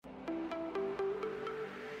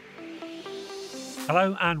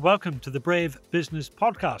Hello and welcome to the Brave Business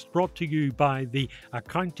Podcast, brought to you by the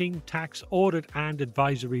accounting, tax, audit and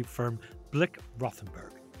advisory firm Blick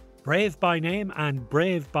Rothenberg. Brave by name and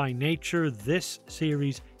brave by nature, this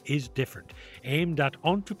series is different. Aimed at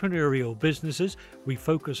entrepreneurial businesses, we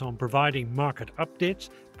focus on providing market updates,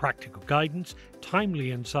 practical guidance,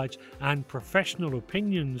 timely insights, and professional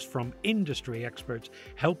opinions from industry experts,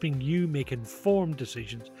 helping you make informed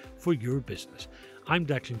decisions for your business. I'm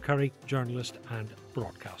Declan Curry, journalist and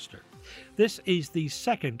broadcaster. This is the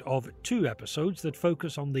second of two episodes that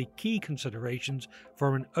focus on the key considerations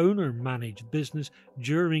for an owner-managed business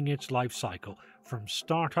during its life cycle, from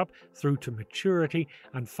startup through to maturity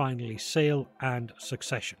and finally sale and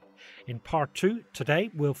succession. In part two,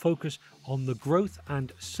 today we'll focus on the growth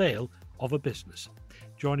and sale of a business.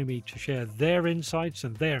 Joining me to share their insights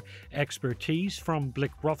and their expertise from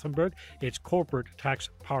Blick Rothenberg, it's corporate tax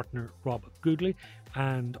partner Rob Goodley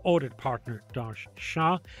and audit partner Darsh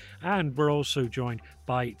Shah. And we're also joined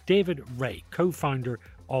by David Ray, co-founder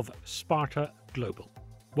of Sparta Global.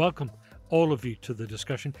 Welcome all of you to the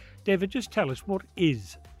discussion. David, just tell us, what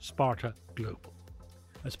is Sparta Global?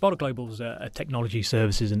 Sparta Global is a technology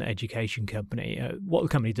services and education company. What the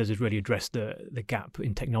company does is really address the gap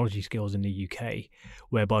in technology skills in the UK,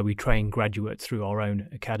 whereby we train graduates through our own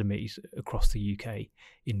academies across the UK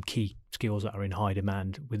in key skills that are in high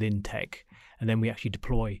demand within tech. And then we actually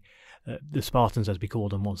deploy the Spartans, as we call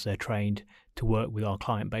them, once they're trained, to work with our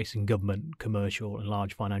client base in government, commercial and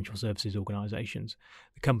large financial services organisations.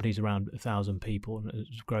 The company's around 1,000 people and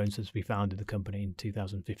has grown since we founded the company in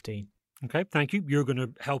 2015. Okay, thank you. You're going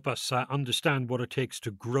to help us understand what it takes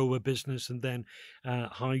to grow a business and then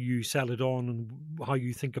how you sell it on and how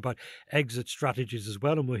you think about exit strategies as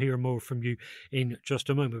well. And we'll hear more from you in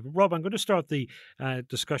just a moment. But Rob, I'm going to start the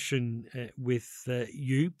discussion with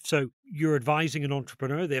you. So you're advising an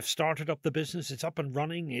entrepreneur. They've started up the business. It's up and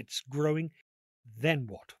running. It's growing. Then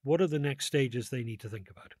what? What are the next stages they need to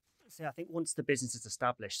think about? So I think once the business is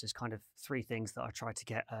established, there's kind of three things that I try to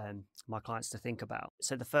get my clients to think about.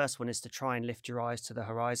 So the first one is to try and lift your eyes to the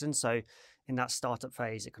horizon. So in that startup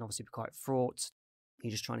phase, it can obviously be quite fraught.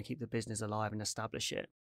 You're just trying to keep the business alive and establish it.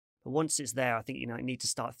 But once it's there, I think you need to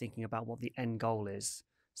start thinking about what the end goal is.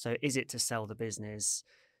 So is it to sell the business?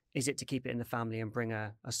 Is it to keep it in the family and bring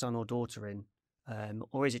a son or daughter in?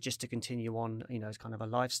 Or is it just to continue on, as kind of a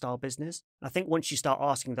lifestyle business? I think once you start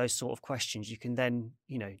asking those sort of questions, you can then,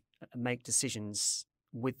 make decisions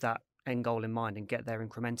with that end goal in mind and get there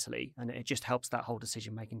incrementally. And it just helps that whole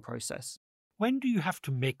decision-making process. When do you have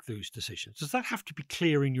to make those decisions? Does that have to be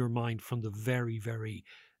clear in your mind from the very, very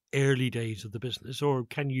early days of the business, or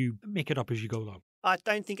can you make it up as you go along? I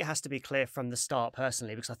don't think it has to be clear from the start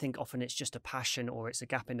personally, because I think often it's just a passion or it's a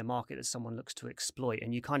gap in the market that someone looks to exploit.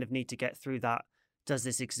 And you kind of need to get through that. Does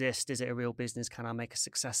this exist? Is it a real business? Can I make a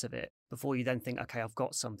success of it? Before you then think, okay, I've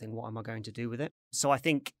got something. What am I going to do with it? So I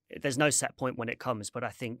think there's no set point when it comes. But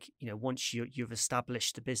I think, once you've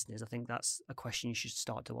established the business, I think that's a question you should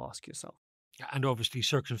start to ask yourself. And obviously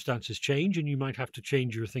circumstances change and you might have to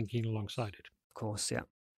change your thinking alongside it. Of course, yeah.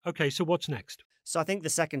 Okay, so what's next? So I think the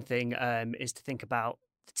second thing is to think about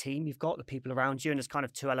the team you've got, the people around you. And there's kind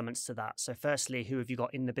of two elements to that. So firstly, who have you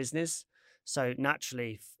got in the business? So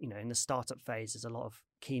naturally, in the startup phase, there's a lot of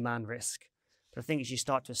key man risk. But I think as you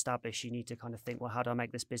start to establish, you need to kind of think, well, how do I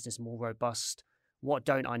make this business more robust? What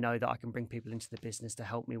don't I know that I can bring people into the business to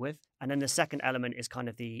help me with? And then the second element is kind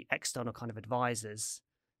of the external kind of advisors.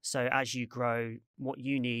 So as you grow, what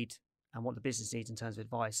you need and what the business needs in terms of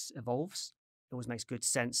advice evolves. It always makes good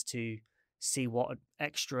sense to see what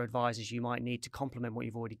extra advisors you might need to complement what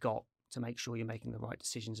you've already got, to make sure you're making the right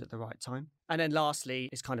decisions at the right time. And then lastly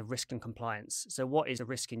is kind of risk and compliance. So what is a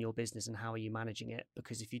risk in your business and how are you managing it?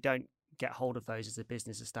 Because if you don't get hold of those as the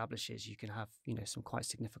business establishes, you can have, some quite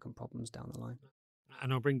significant problems down the line.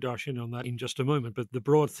 And I'll bring Darsh in on that in just a moment. But the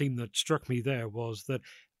broad theme that struck me there was that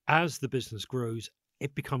as the business grows,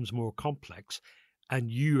 it becomes more complex.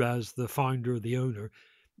 And you as the founder, the owner,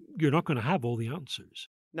 you're not going to have all the answers.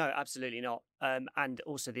 No, absolutely not. And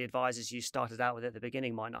also the advisors you started out with at the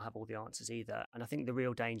beginning might not have all the answers either. And I think the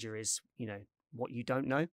real danger is, what you don't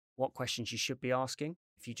know, what questions you should be asking.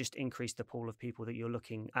 If you just increase the pool of people that you're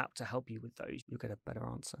looking at to help you with those, you'll get a better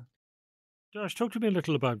answer. Darsh, talk to me a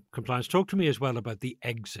little about compliance. Talk to me as well about the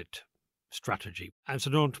exit strategy. As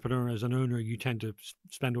an entrepreneur, as an owner, you tend to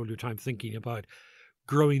spend all your time thinking about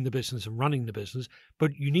growing the business and running the business,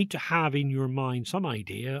 but you need to have in your mind some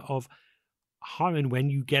idea of how and when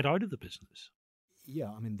you get out of the business.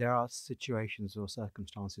 Yeah, I mean, there are situations or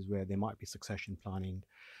circumstances where there might be succession planning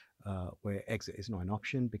where exit is not an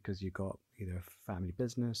option because you got either a family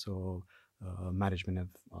business or management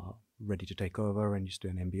are ready to take over and you just do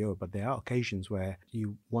an MBO. But there are occasions where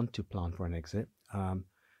you want to plan for an exit.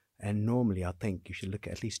 And normally I think you should look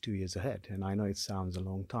at least 2 years ahead. And I know it sounds a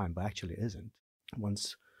long time, but actually it isn't.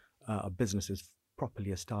 Once a business is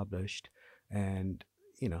properly established and,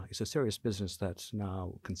 it's a serious business that's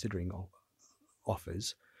now considering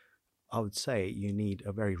offers, I would say you need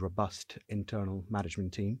a very robust internal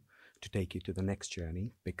management team to take you to the next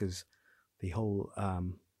journey, because the whole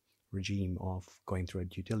regime of going through a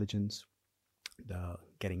due diligence, the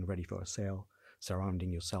getting ready for a sale,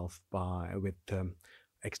 surrounding yourself with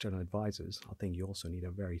external advisors, I think you also need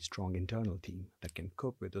a very strong internal team that can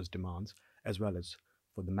cope with those demands, as well as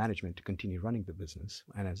for the management to continue running the business.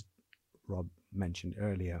 And as Rob mentioned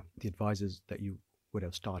earlier, the advisors that you would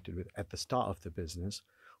have started with at the start of the business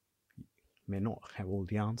may not have all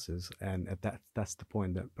the answers, and that's the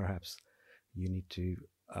point that perhaps you need to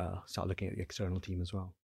start looking at the external team as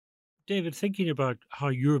well. David, thinking about how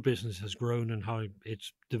your business has grown and how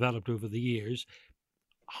it's developed over the years,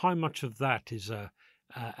 how much of that is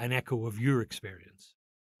an echo of your experience?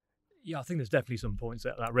 Yeah, I think there's definitely some points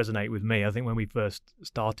that resonate with me. I think when we first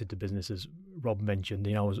started the business, as Rob mentioned,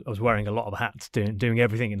 I was wearing a lot of hats, doing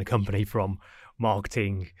everything in the company, from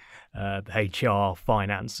marketing, HR,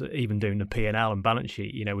 finance, even doing the P&L and balance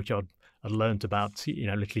sheet, which I'd learned about,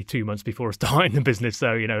 literally 2 months before starting the business.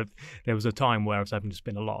 So, there was a time where I was having to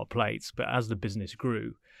spin a lot of plates. But as the business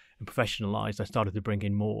grew and professionalized, I started to bring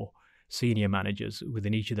in more senior managers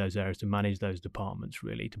within each of those areas to manage those departments,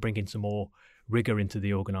 really, to bring in some more rigor into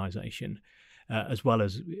the organization, as well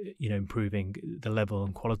as, improving the level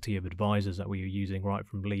and quality of advisors that we were using, right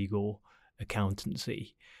from legal,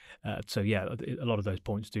 accountancy. So, yeah, a lot of those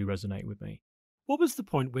points do resonate with me. What was the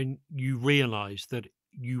point when you realized that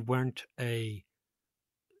you weren't a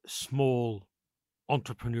small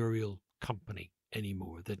entrepreneurial company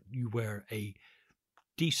anymore, that you were a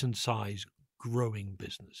decent size growing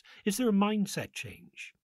business? Is there a mindset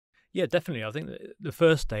change? Yeah, definitely. I think the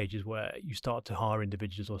first stage is where you start to hire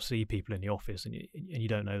individuals or see people in the office and you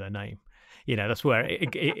don't know their name. That's where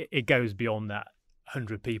it goes beyond that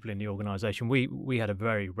 100 people in the organization. We had a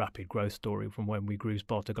very rapid growth story from when we grew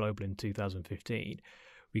Sparta Global in 2015.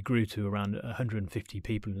 We grew to around 150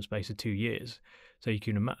 people in the space of 2 years. So you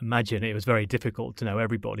can imagine it was very difficult to know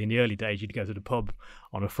everybody. In the early days, you'd go to the pub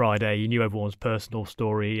on a Friday, you knew everyone's personal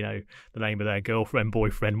story, the name of their girlfriend,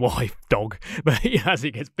 boyfriend, wife, dog. But as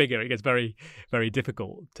it gets bigger, it gets very, very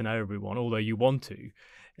difficult to know everyone, although you want to.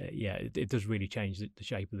 It does really change the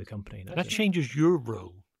shape of the company. That changes your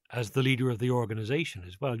role as the leader of the organization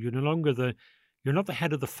as well. You're no longer you're not the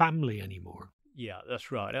head of the family anymore. Yeah,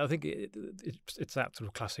 that's right. I think it's that sort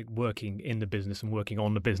of classic working in the business and working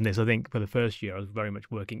on the business. I think for the first year, I was very much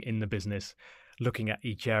working in the business, looking at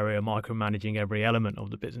each area, micromanaging every element of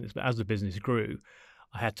the business. But as the business grew,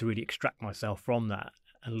 I had to really extract myself from that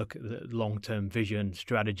and look at the long-term vision,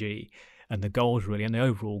 strategy, and the goals, really, and the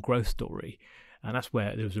overall growth story. And that's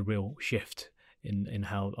where there was a real shift in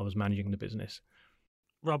how I was managing the business.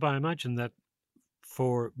 Rob, I imagine that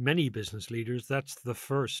for many business leaders, that's the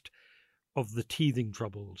first of the teething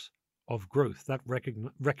troubles of growth, that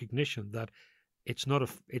recognition that they're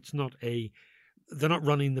not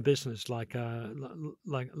running the business like a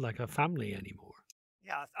family anymore.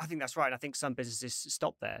 Yeah, I think that's right. I think some businesses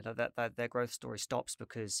stop there. That their growth story stops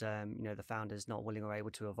because the founder's not willing or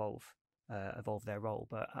able to evolve their role.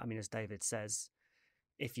 But I mean, as David says,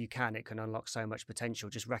 if you can, it can unlock so much potential.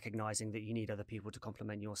 Just recognizing that you need other people to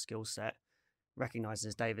complement your skill set. Recognizing,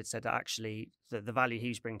 as David said, that actually the value he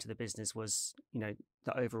was bringing to the business was, the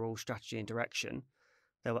overall strategy and direction.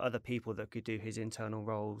 There were other people that could do his internal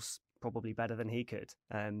roles probably better than he could.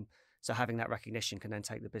 So having that recognition can then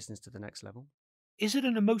take the business to the next level. Is it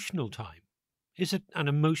an emotional time? Is it an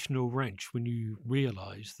emotional wrench when you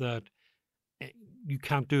realize that you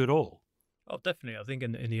can't do it all? Oh, definitely. I think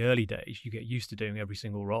in the early days, you get used to doing every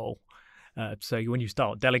single role. So when you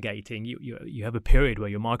start delegating, you have a period where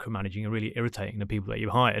you're micromanaging and really irritating the people that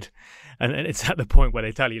you've hired. And it's at the point where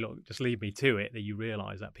they tell you, look, just leave me to it, that you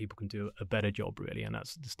realise that people can do a better job, really. And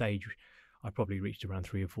that's the stage I probably reached around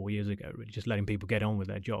 3 or 4 years ago, really. Just letting people get on with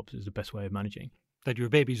their jobs is the best way of managing. That your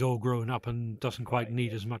baby's all grown up and doesn't quite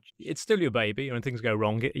need as much. It's still your baby, and when things go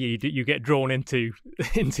wrong, you get drawn into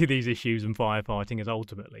these issues and firefighting, as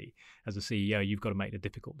ultimately, as a CEO, you've got to make the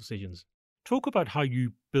difficult decisions. Talk about how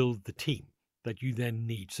you build the team that you then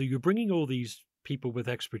need. So you're bringing all these people with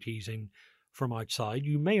expertise in from outside.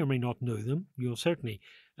 You may or may not know them. You'll certainly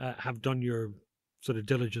have done your sort of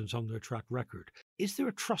diligence on their track record. Is there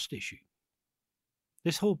a trust issue?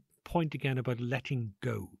 This whole point again about letting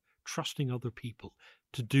go trusting other people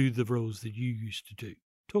to do the roles that you used to do?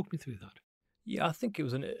 Talk me through that. Yeah, I think it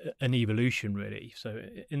was an evolution, really. So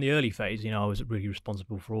in the early phase, I was really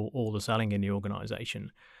responsible for all the selling in the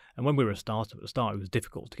organisation. And when we were a startup at the start, it was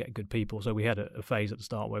difficult to get good people. So we had a phase at the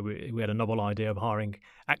start where we had a novel idea of hiring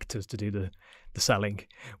actors to do the selling,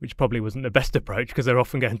 which probably wasn't the best approach because they're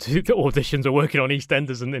often going to the auditions or working on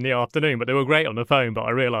EastEnders in the afternoon. But they were great on the phone. But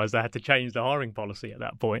I realised I had to change the hiring policy at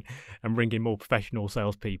that point and bring in more professional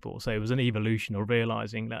salespeople. So it was an evolution of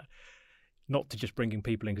realising that not to just bringing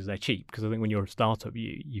people in because they're cheap, because I think when you're a startup,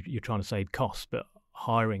 you're trying to save costs, but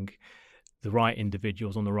hiring the right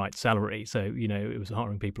individuals on the right salary. So, it was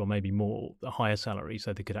hiring people on maybe more a higher salary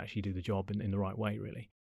so they could actually do the job in the right way, really.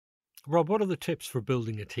 Rob, what are the tips for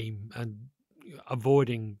building a team and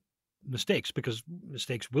avoiding mistakes? Because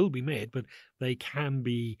mistakes will be made, but they can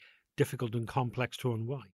be difficult and complex to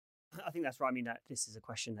unwind. I think that's right. I mean, this is a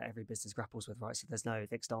question that every business grapples with, right? So there's no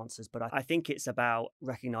fixed answers. But I think it's about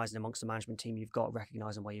recognizing amongst the management team you've got,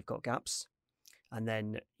 recognizing where you've got gaps, and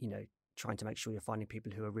then, trying to make sure you're finding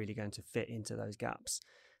people who are really going to fit into those gaps.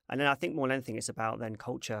 And then I think more than anything, it's about then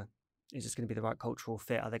culture. Is this going to be the right cultural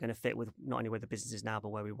fit? Are they going to fit with not only where the business is now, but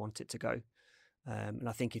where we want it to go? And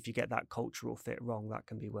I think if you get that cultural fit wrong, that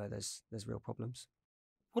can be where there's real problems.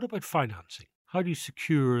 What about financing? How do you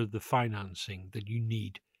secure the financing that you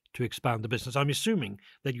need to expand the business? I'm assuming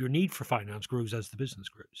that your need for finance grows as the business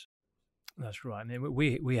grows. That's right. I mean,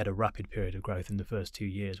 we had a rapid period of growth in the first 2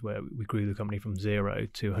 years where we grew the company from 0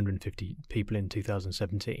 to 150 people in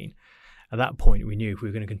 2017. At that point, we knew if we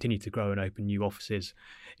were going to continue to grow and open new offices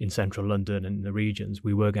in central London and the regions,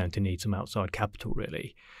 we were going to need some outside capital,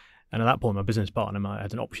 really. And at that point, my business partner and I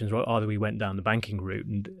had an option. Either we went down the banking route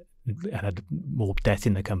and had more debt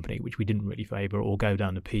in the company, which we didn't really favour, or go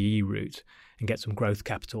down the PE route and get some growth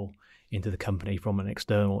capital into the company from an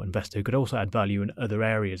external investor who could also add value in other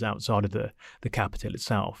areas outside of the capital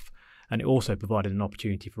itself. And it also provided an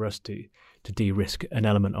opportunity for us to de-risk an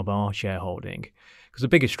element of our shareholding. Because the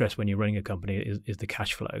biggest stress when you're running a company is the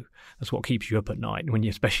cash flow. That's what keeps you up at night.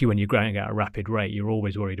 Especially when you're growing at a rapid rate, you're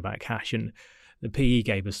always worried about cash. And the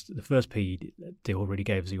first PE deal really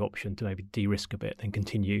gave us the option to maybe de-risk a bit and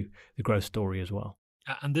continue the growth story as well.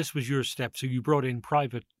 And this was your step. So you brought in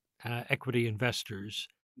private equity investors.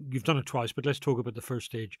 You've done it twice, but let's talk about the first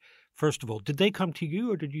stage. First of all, did they come to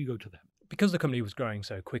you or did you go to them? Because the company was growing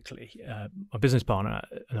so quickly, my business partner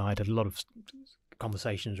and I had a lot of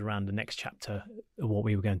conversations around the next chapter of what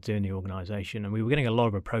we were going to do in the organisation. And we were getting a lot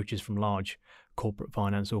of approaches from large corporate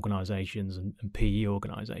finance organisations and PE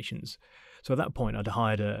organisations. So at that point, I'd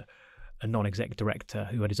hired a non-exec director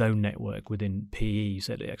who had his own network within PE,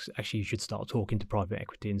 said, actually, you should start talking to private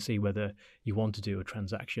equity and see whether you want to do a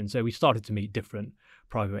transaction. So we started to meet different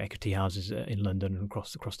private equity houses in London and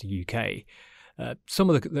across the UK. Some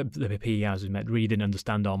of the PE houses we met really didn't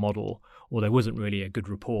understand our model, or there wasn't really a good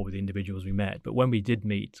rapport with the individuals we met. But when we did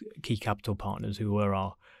meet key capital partners who were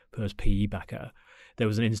our first PE backer, there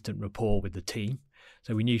was an instant rapport with the team.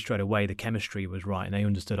 So we knew straight away the chemistry was right and they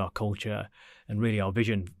understood our culture and really our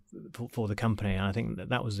vision for the company. And I think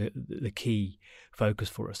that was the key focus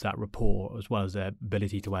for us, that rapport, as well as their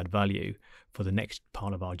ability to add value for the next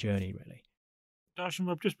part of our journey, really. Dash and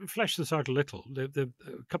Rob, just flesh this out a little. A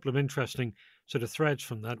couple of interesting sort of threads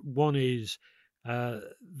from that. One is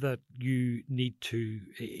that you need to,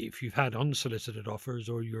 if you've had unsolicited offers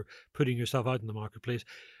or you're putting yourself out in the marketplace,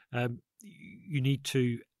 you need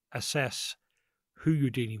to assess who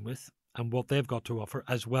you're dealing with and what they've got to offer,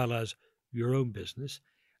 as well as your own business,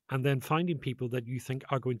 and then finding people that you think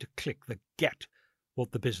are going to click, that get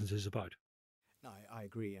what the business is about. No, I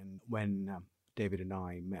agree. And when David and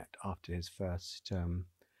I met after his first,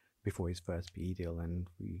 before his first PE deal, and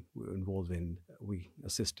we were we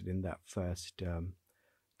assisted in that first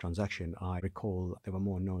transaction, I recall there were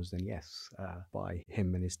more no's than yes by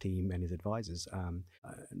him and his team and his advisors.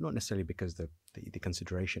 Not necessarily because the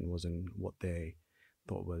consideration wasn't what they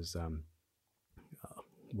thought was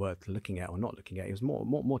worth looking at or not looking at. It was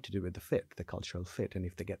more to do with the fit, the cultural fit, and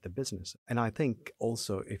if they get the business. And I think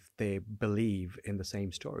also if they believe in the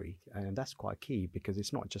same story, and that's quite key, because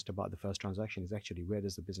it's not just about the first transaction, it's actually where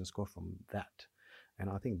does the business go from that. And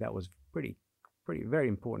I think that was very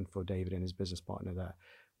important for David and his business partner, that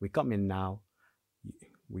we come in now,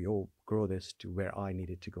 we all grow this to where I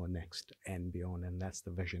needed to go next and beyond, and that's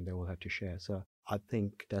the vision they all have to share. So I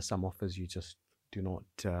think there's some offers you just do not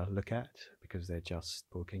look at because they're just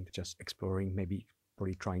poking, just exploring, maybe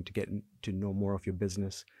probably trying to get to know more of your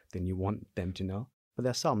business than you want them to know. But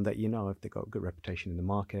there's some that, if they've got a good reputation in the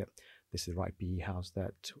market, this is the right PE house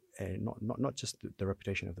that not just the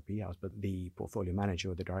reputation of the PE house, but the portfolio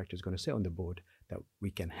manager or the director is going to sit on the board, that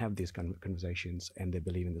we can have these kind of conversations and they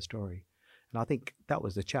believe in the story. And I think that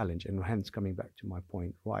was the challenge. And hence, coming back to my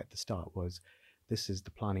point right at the start, was this is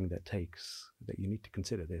the planning that you need to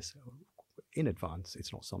consider this in advance.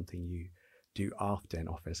 It's not something you do after an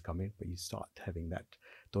offer has come in, but you start having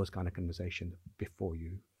those kind of conversations before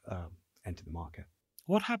you enter the market.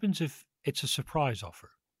 What happens if it's a surprise offer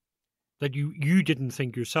that you didn't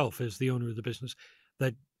think yourself, as the owner of the business,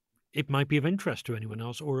 that it might be of interest to anyone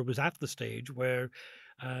else, or it was at the stage where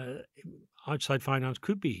outside finance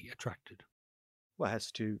could be attracted? Well, it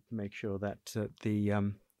has to make sure that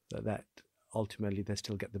that ultimately they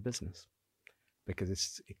still get the business,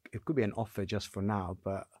 because it could be an offer just for now,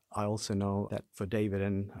 but I also know that for David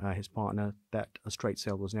and his partner, that a straight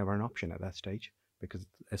sale was never an option at that stage, because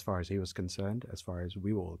as far as he was concerned, as far as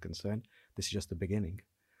we were all concerned, this is just the beginning.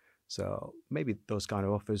 So maybe those kind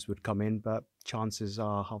of offers would come in, but chances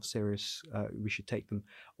are how serious we should take them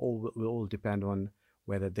will all depend on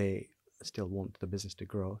whether they still want the business to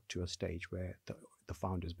grow to a stage where the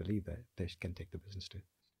founders believe that they can take the business to.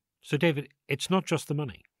 So, David, it's not just the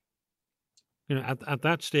money. You know, at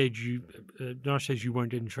that stage, Naresh says you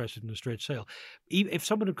weren't interested in a straight sale. If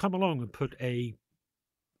someone had come along and put a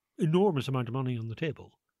enormous amount of money on the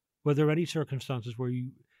table, were there any circumstances where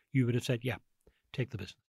you would have said, yeah, take the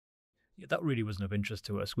business? Yeah, that really wasn't of interest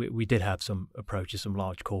to us. We did have some approaches, some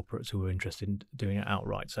large corporates who were interested in doing an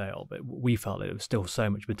outright sale, but we felt that there was still so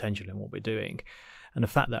much potential in what we're doing. And the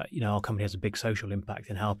fact that, our company has a big social impact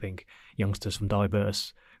in helping youngsters from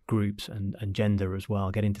diverse groups and gender as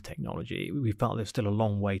well get into technology, we felt there's still a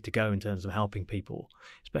long way to go in terms of helping people,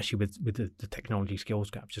 especially with the technology skills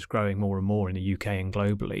gap just growing more and more in the UK and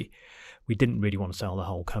globally. We didn't really want to sell the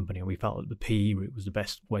whole company, and we felt that the PE route was the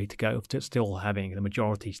best way to go, to still having the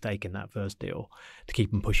majority stake in that first deal to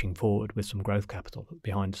keep them pushing forward with some growth capital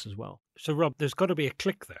behind us as well. So, Rob, there's got to be a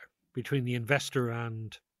click there between the investor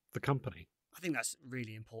and the company. I think that's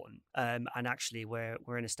really important. And actually,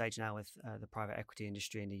 we're in a stage now with the private equity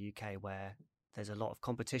industry in the UK where there's a lot of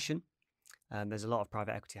competition. There's a lot of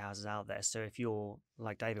private equity houses out there. So if you're,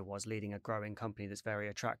 like David was, leading a growing company that's very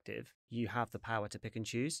attractive, you have the power to pick and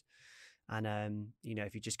choose. And,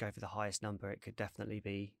 if you just go for the highest number, it could definitely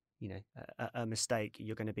be, a mistake.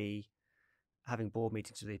 You're going to be having board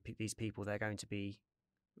meetings with these people. They're going to be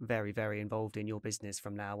very, very involved in your business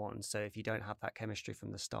from now on. So if you don't have that chemistry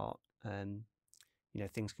from the start,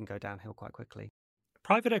 things can go downhill quite quickly.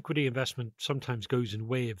 Private equity investment sometimes goes in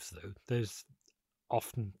waves, though.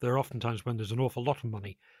 There are often times when there's an awful lot of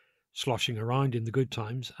money sloshing around in the good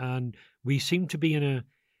times, and we seem to be in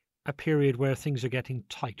a period where things are getting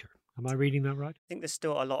tighter. Am I reading that right? I think there's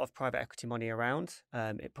still a lot of private equity money around.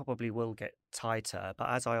 It probably will get tighter, but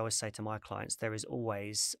as I always say to my clients, there is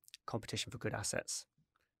always competition for good assets.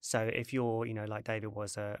 So if you're, like David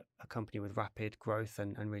was, a company with rapid growth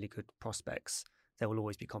and really good prospects, there will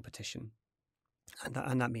always be competition.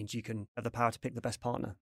 And that means you can have the power to pick the best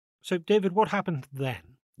partner. So, David, what happened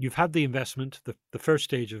then? You've had the investment, the first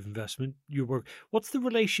stage of investment. What's the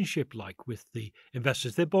relationship like with the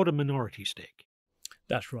investors? They bought a minority stake.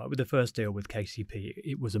 That's right. With the first deal with KCP,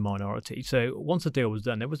 it was a minority. So once the deal was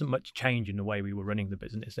done, there wasn't much change in the way we were running the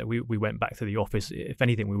business. So we went back to the office. If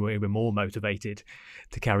anything, we were even more motivated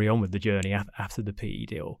to carry on with the journey after the PE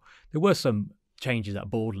deal. There were some changes at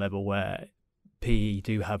board level where PE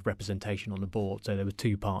do have representation on the board. So there were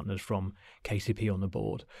 2 partners from KCP on the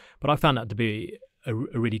board. But I found that to be a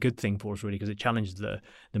really good thing for us, really, because it challenged the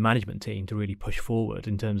management team to really push forward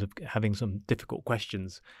in terms of having some difficult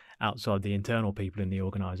questions outside the internal people in the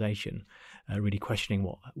organisation, really questioning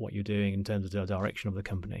what you're doing in terms of the direction of the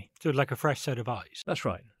company. So like a fresh set of eyes. That's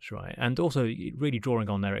right. And also really drawing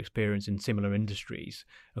on their experience in similar industries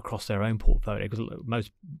across their own portfolio, because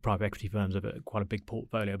most private equity firms have quite a big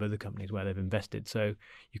portfolio of other companies where they've invested. So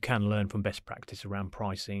you can learn from best practice around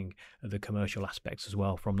pricing, the commercial aspects as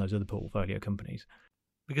well from those other portfolio companies.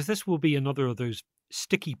 Because this will be another of those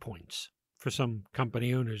sticky points for some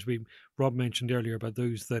company owners. Rob mentioned earlier about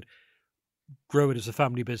those that grow it as a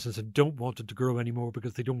family business and don't want it to grow anymore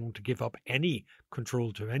because they don't want to give up any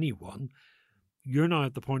control to anyone. You're now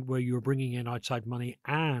at the point where you're bringing in outside money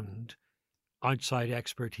and outside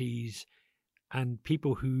expertise and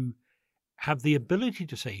people who have the ability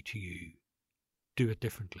to say to you, do it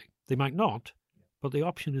differently. They might not, but the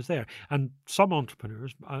option is there. And some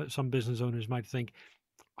entrepreneurs, some business owners might think,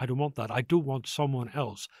 I don't want that. I don't want someone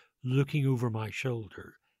else looking over my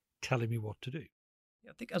shoulder telling me what to do.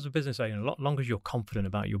 I think as a business owner, as long as you're confident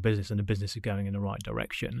about your business and the business is going in the right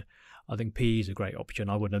direction, I think PE is a great option.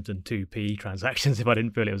 I wouldn't have done 2 PE transactions if I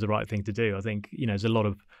didn't feel it was the right thing to do. I think, there's a lot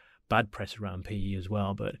of bad press around PE as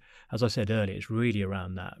well. But as I said earlier, it's really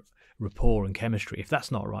around that rapport and chemistry. If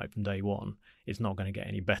that's not right from day one, it's not going to get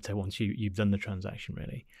any better once you've done the transaction,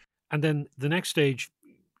 really. And then the next stage,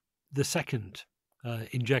 the second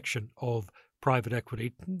injection of private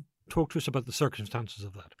equity. Talk to us about the circumstances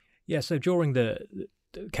of that. Yeah, so during the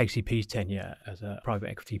KCP's tenure as a private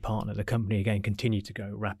equity partner, the company again continued to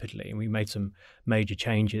grow rapidly, and we made some major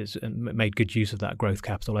changes and made good use of that growth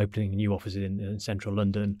capital, opening new offices in central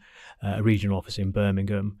London, a regional office in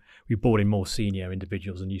Birmingham. We brought in more senior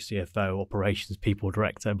individuals, a new CFO, operations people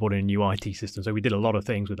director, brought in a new IT system. So we did a lot of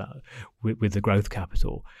things with that, with the growth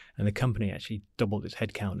capital, and the company actually doubled its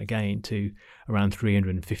headcount again to around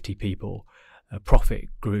 350 people. Profit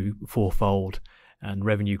grew fourfold, and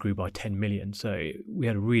revenue grew by 10 million. So we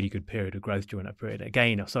had a really good period of growth during that period.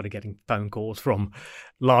 Again, I started getting phone calls from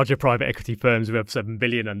larger private equity firms who have 7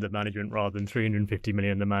 billion under management rather than 350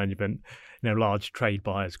 million under management, large trade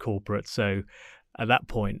buyers, corporates. So at that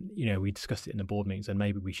point, we discussed it in the board meetings and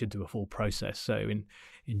maybe we should do a full process. So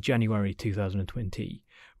in January 2020,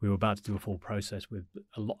 we were about to do a full process with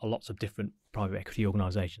lots of different private equity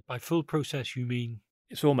organisations. By full process, you mean?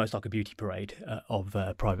 It's almost like a beauty parade of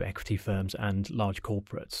private equity firms and large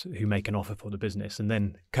corporates who make an offer for the business. And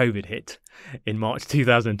then COVID hit in March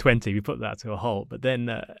 2020. We put that to a halt. But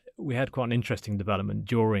then we had quite an interesting development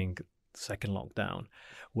during the second lockdown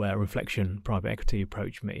where Reflection Private Equity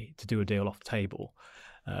approached me to do a deal off the table.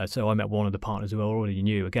 So I met one of the partners who I already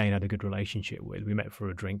knew, again, had a good relationship with. We met for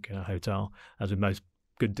a drink in a hotel, as with most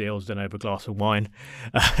good deals done over a glass of wine.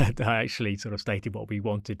 I actually sort of stated what we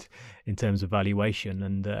wanted in terms of valuation,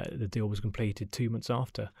 and the deal was completed 2 months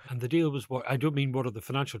after. And the deal was what? I don't mean what are the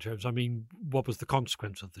financial terms. I mean, what was the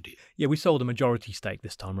consequence of the deal? Yeah, we sold a majority stake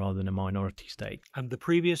this time rather than a minority stake. And the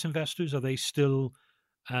previous investors, are they still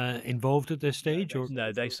involved at this stage?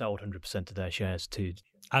 No, they sold 100% of their shares to...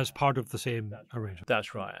 As part of the same arrangement?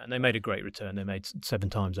 That's right. And they made a great return. They made 7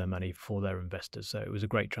 times their money for their investors. So it was a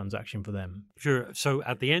great transaction for them. Sure. So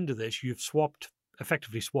at the end of this, you've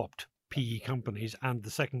effectively swapped PE companies, and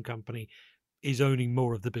the second company is owning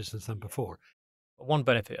more of the business than before. One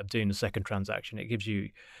benefit of doing the second transaction, it gives you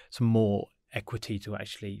some more equity to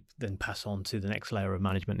actually then pass on to the next layer of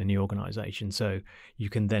management in the organisation. So you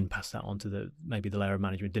can then pass that on to maybe the layer of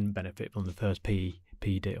management didn't benefit from the first PE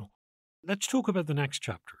deal. Let's talk about the next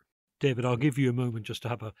chapter. David, I'll give you a moment just to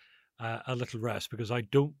have a little rest, because I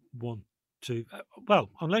don't want to...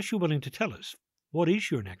 unless you're willing to tell us, what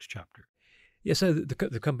is your next chapter? Yeah, so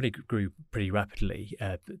the company grew pretty rapidly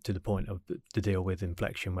to the point of the deal with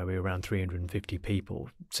Inflection, where we were around 350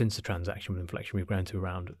 people. Since the transaction with Inflection, we've grown to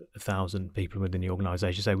around 1,000 people within the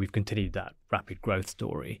organisation. So we've continued that rapid growth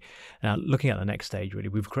story. Now, looking at the next stage, really,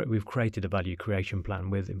 we've created a value creation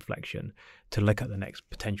plan with Inflection to look at the next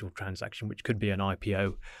potential transaction, which could be an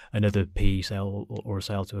IPO, another PE sale, or a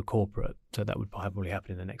sale to a corporate. So that would probably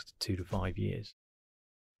happen in the next 2 to 5 years.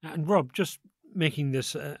 And Rob, just making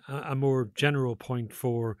this a more general point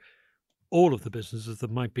for all of the businesses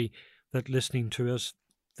that listening to us,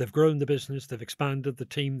 they've grown the business, they've expanded the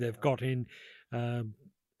team, they've got in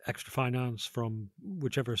extra finance from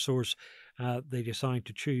whichever source they decide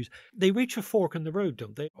to choose. They reach a fork in the road,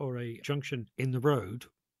 don't they? Or a junction in the road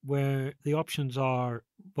where the options are,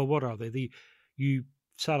 well, what are they? You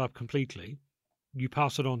sell up completely, you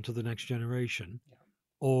pass it on to the next generation,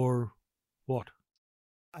 or what?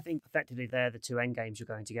 I think effectively they're the two end games you're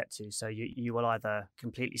going to get to. So you will either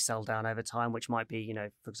completely sell down over time, which might be,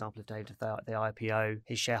 for example, if David, the IPO,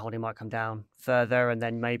 his shareholding might come down further, and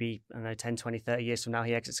then maybe, 10, 20, 30 years from now,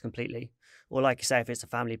 he exits completely. Or like you say, if it's a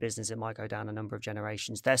family business, it might go down a number of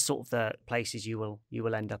generations. They're sort of the places you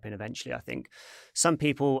will end up in eventually, I think. Some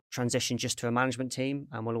people transition just to a management team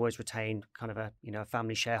and will always retain kind of a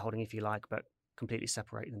family shareholding, if you like, but completely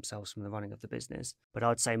separate themselves from the running of the business. But I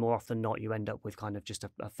would say more often than not, you end up with kind of just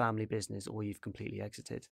a family business, or you've completely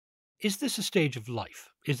exited. Is this a stage of life?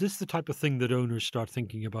 Is this the type of thing that owners start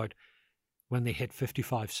thinking about when they hit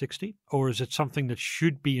 55, 60? Or is it something that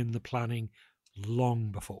should be in the planning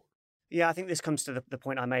long before? Yeah, I think this comes to the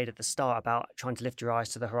point I made at the start about trying to lift your eyes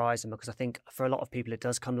to the horizon, because I think for a lot of people it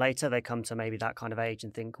does come later. They come to maybe that kind of age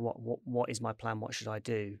and think, what is my plan? What should I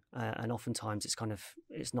do? And oftentimes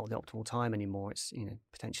it's not the optimal time anymore. It's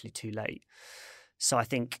potentially too late. So I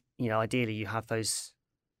think ideally you have those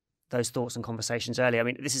thoughts and conversations early. I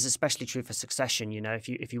mean, this is especially true for succession.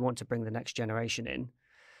 If you want to bring the next generation in,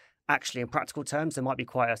 actually in practical terms, there might be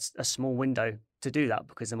quite a small window to do that,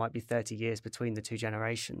 because there might be 30 years between the two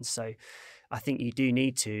generations. So I think you do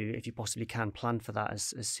need to, if you possibly can, plan for that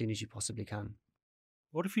as soon as you possibly can.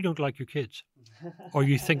 What if you don't like your kids, or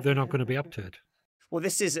you think they're not going to be up to it? Well,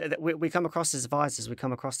 this is, we come across as advisors, we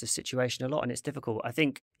come across this situation a lot, and it's difficult. I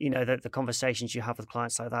think, the conversations you have with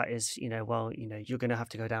clients like that is, you're going to have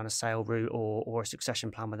to go down a sale route or a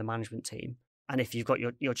succession plan with a management team. And if you've got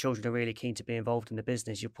your children are really keen to be involved in the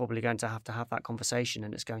business, you're probably going to have that conversation,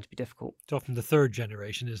 and it's going to be difficult. It's often the third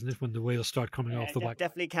generation, isn't it, when the wheels start coming off the bike?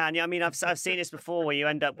 Definitely can. Yeah, I mean, I've seen this before, where you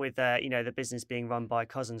end up with the business being run by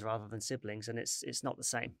cousins rather than siblings, and it's not the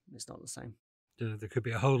same. It's not the same. There could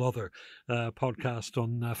be a whole other podcast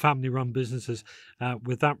on family-run businesses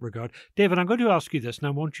with that regard. David, I'm going to ask you this, and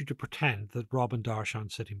I want you to pretend that Rob and Darsh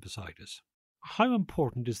aren't sitting beside us. How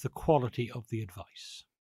important is the quality of the advice?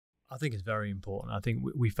 I think it's very important. I think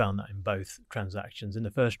we found that in both transactions. In the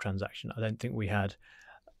first transaction, I don't think we had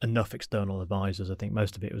enough external advisors. I think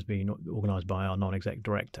most of it was being organised by our non-exec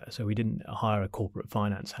director. So we didn't hire a corporate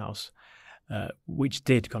finance house, which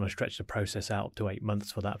did kind of stretch the process out to 8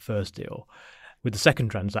 months for that first deal. With the second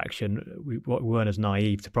transaction, we weren't as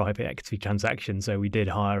naive to private equity transactions, so we did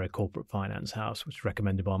hire a corporate finance house, which was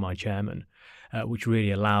recommended by my chairman, which really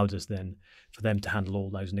allowed us then for them to handle all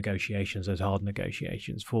those negotiations, those hard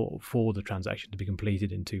negotiations for the transaction to be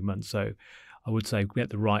completed in 2 months. So I would say get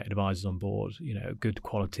the right advisors on board, a good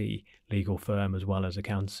quality legal firm as well as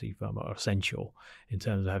accountancy firm are essential in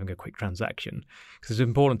terms of having a quick transaction. Because it's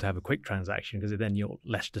important to have a quick transaction because then you're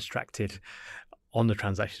less distracted on the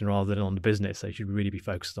transaction rather than on the business. They should really be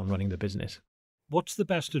focused on running the business. What's the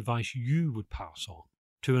best advice you would pass on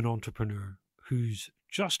to an entrepreneur who's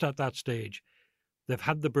just at that stage? They've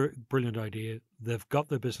had the brilliant idea, they've got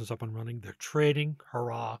their business up and running, they're trading,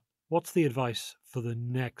 hurrah. What's the advice for the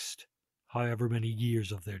next however many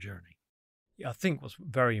years of their journey? I think what's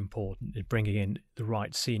very important is bringing in the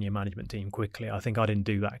right senior management team quickly. I think I didn't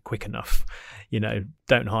do that quick enough.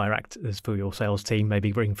 Don't hire actors for your sales team.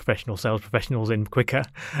 Maybe bring professional sales professionals in quicker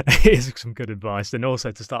is some good advice. And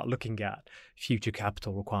also to start looking at future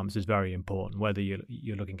capital requirements is very important, whether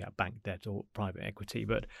you're looking at bank debt or private equity.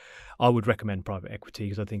 But I would recommend private equity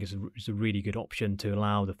because I think it's a really good option to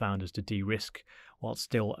allow the founders to de-risk while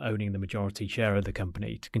still owning the majority share of the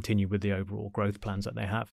company to continue with the overall growth plans that they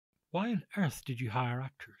have. Why on earth did you hire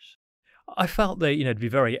actors? I felt they, to be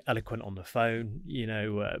very eloquent on the phone,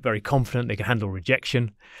 very confident. They could handle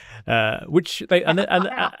rejection, which they and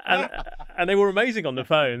they were amazing on the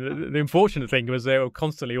phone. The unfortunate thing was they were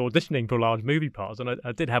constantly auditioning for large movie parts, and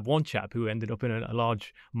I did have one chap who ended up in a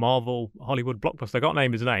large Marvel Hollywood blockbuster. I can't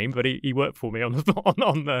name his name, but he worked for me on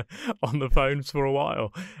the phones for a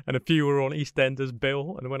while, and a few were on EastEnders,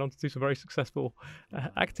 Bill, and went on to do some very successful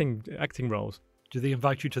acting roles. Do they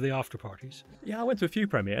invite you to the after parties? Yeah, I went to a few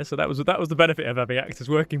premieres, so that was the benefit of having actors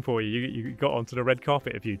working for you. You got onto the red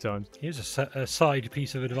carpet a few times. Here's a side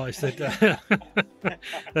piece of advice that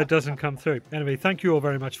that doesn't come through. Anyway, thank you all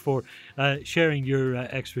very much for sharing your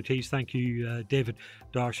expertise. Thank you, David,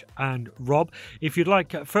 Darsh and Rob. If you'd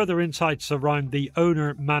like further insights around the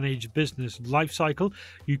owner-managed business lifecycle,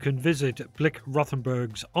 you can visit Blick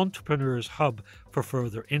Rothenberg's Entrepreneurs Hub for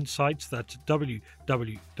further insights. That's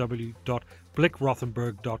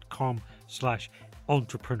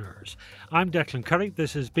www.blickrothenberg.com/entrepreneurs. I'm Declan Curry.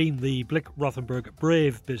 This has been the Blick Rothenberg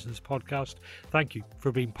Brave Business Podcast. Thank you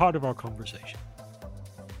for being part of our conversation.